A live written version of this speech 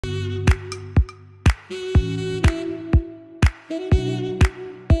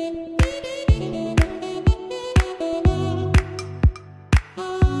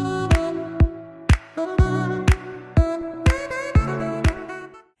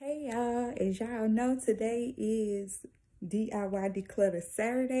as y'all know, today is DIY Declutter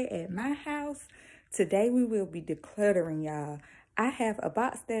Saturday at my house. Today we will be decluttering, y'all. I have a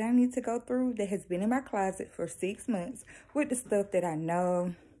box that I need to go through that has been in my closet for 6 months with the stuff that I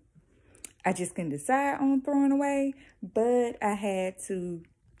know I just couldn't decide on throwing away, but I had to.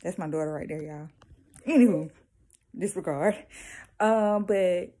 That's my daughter right there, y'all. Anywho, disregard.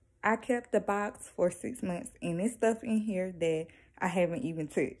 But I kept the box for 6 months, and there's stuff in here that I haven't even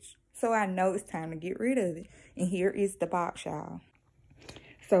touched. So I know it's time to get rid of it. And here is the box, y'all.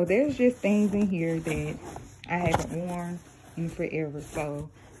 So there's just things in here that I haven't worn in forever. So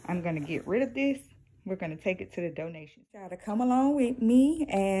I'm going to get rid of this. We're going to take it to the donation. Y'all to come along with me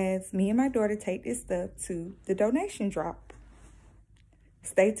as me and my daughter take this stuff to the donation drop.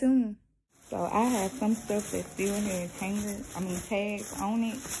 Stay tuned. So I have some stuff that still has tags on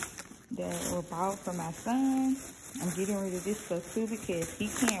it that were bought for my son. I'm getting rid of this stuff too because he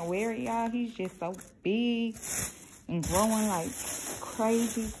can't wear it, y'all. He's just so big and growing like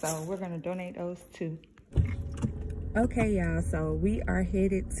crazy. So we're going to donate those too. Okay, y'all. So we are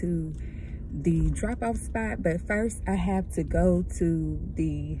headed to the drop-off spot. But first, I have to go to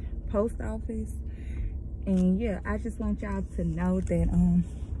the post office. And yeah, I just want y'all to know that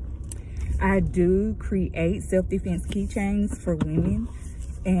I do create self-defense keychains for women.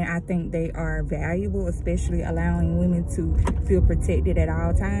 And I think they are valuable, especially allowing women to feel protected at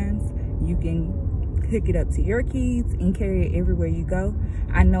all times. You can hook it up to your keys and carry it everywhere you go.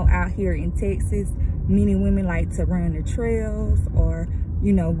 I know out here in Texas, many women like to run the trails or,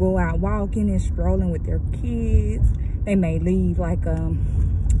 you know, go out walking and strolling with their kids. They may leave like a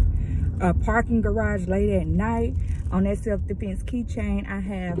parking garage late at night. On that self-defense keychain, I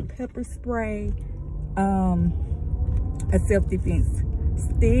have pepper spray, a self-defense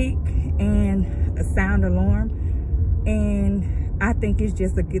stick, and a sound alarm. And I think it's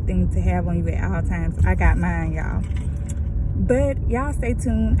just a good thing to have on you at all times. I got mine, y'all. But y'all stay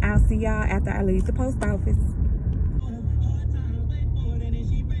tuned. I'll see y'all after I leave the post office.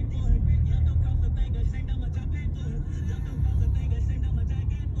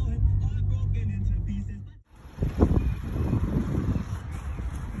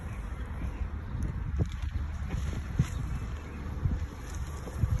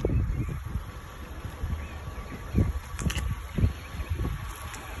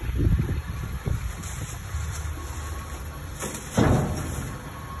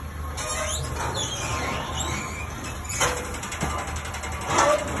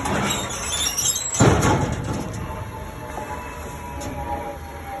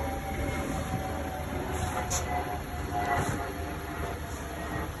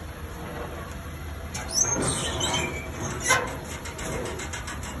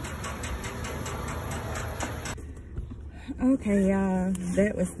 Okay, y'all,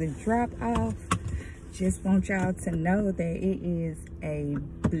 that was the drop off. Just want y'all to know that it is a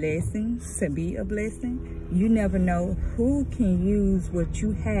blessing to be a blessing. You never know who can use what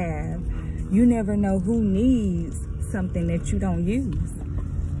you have. You never know who needs something that you don't use.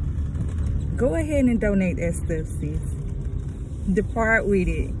 Go ahead and donate that stuff, sis. Depart with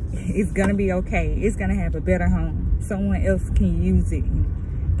it. It's gonna be okay. It's gonna have a better home. Someone else can use it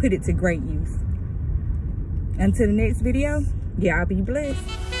and put it to great use. Until the next video, y'all be blessed.